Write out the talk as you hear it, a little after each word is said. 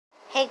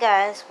Hey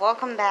guys,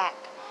 welcome back.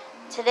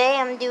 Today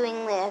I'm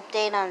doing the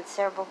update on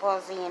cerebral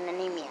palsy and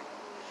anemia.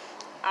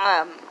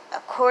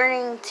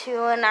 According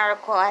to an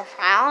article I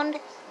found,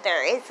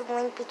 there is a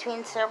link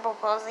between cerebral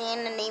palsy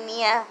and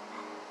anemia,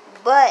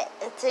 but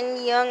it's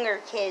in younger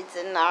kids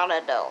and not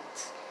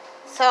adults.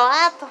 So I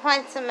have to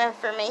find some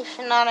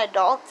information on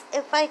adults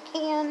if I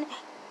can,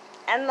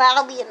 and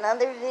that'll be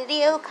another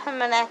video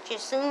coming at you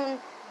soon.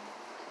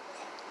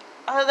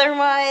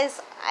 Otherwise,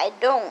 I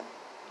don't.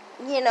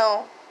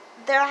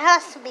 There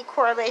has to be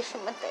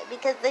correlation with it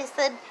because they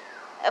said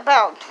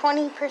about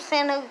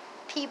 20% of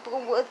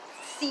people with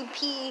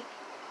CP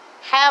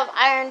have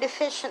iron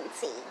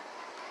deficiency.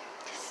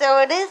 So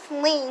it is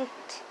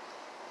linked.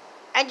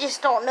 I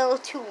just don't know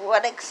to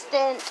what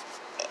extent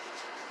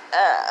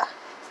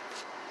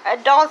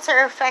adults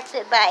are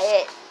affected by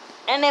it.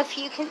 And if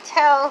you can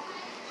tell,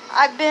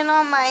 I've been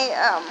on my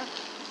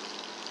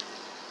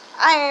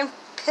iron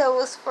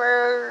pills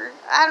for,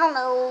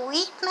 a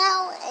week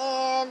now,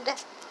 and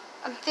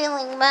I'm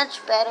feeling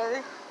much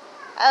better.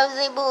 I was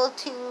able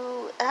to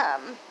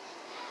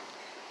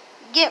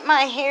get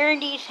my hair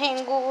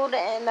detangled,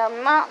 and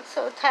I'm not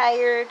so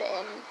tired,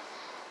 and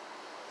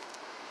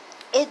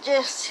it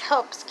just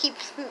helps keep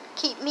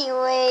me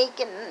awake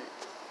and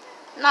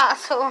not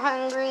so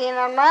hungry, and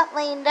I'm not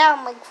laying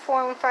down like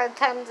 4 and 5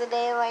 times a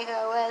day like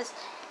I was.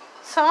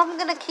 So I'm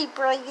going to keep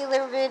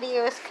regular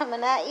videos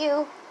coming at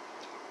you.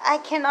 I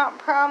cannot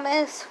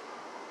promise,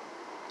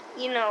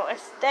 a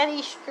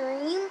steady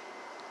stream.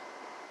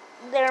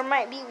 There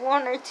might be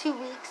 1 or 2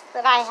 weeks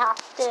that I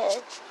have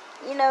to,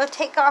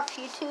 take off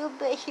YouTube,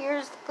 but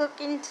here's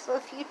looking to the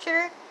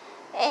future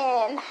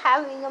and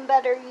having a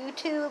better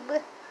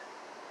YouTube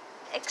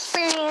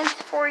experience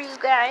for you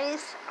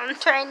guys. I'm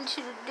trying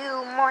to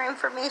do more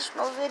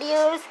informational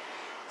videos,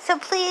 so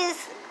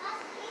please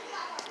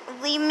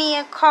leave me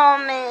a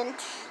comment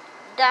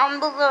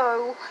down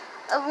below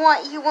of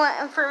what you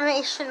want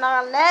information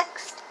on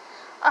next.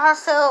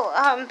 Also,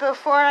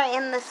 before I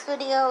end this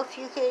video, if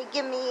you could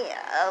give me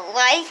a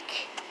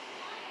like,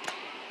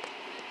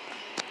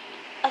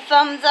 a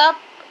thumbs up,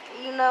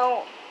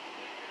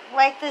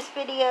 like this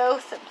video,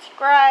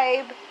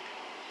 subscribe,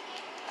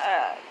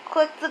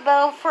 click the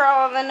bell for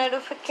all the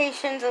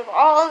notifications of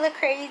all the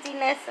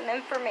craziness and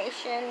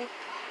information.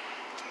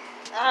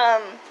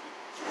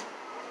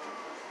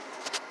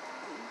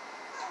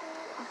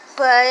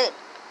 But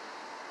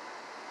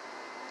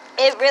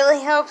it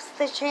really helps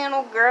the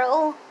channel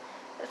grow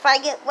if I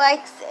get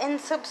likes and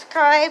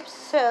subscribes,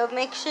 so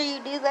make sure you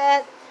do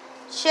that.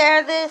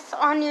 Share this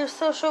on your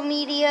social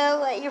media.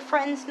 Let your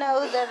friends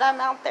know that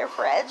I'm out there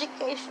for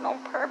educational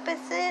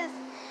purposes.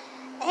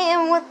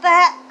 And with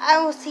that,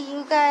 I will see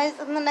you guys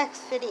in the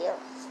next video.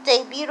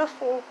 Stay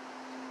beautiful.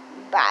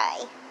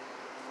 Bye.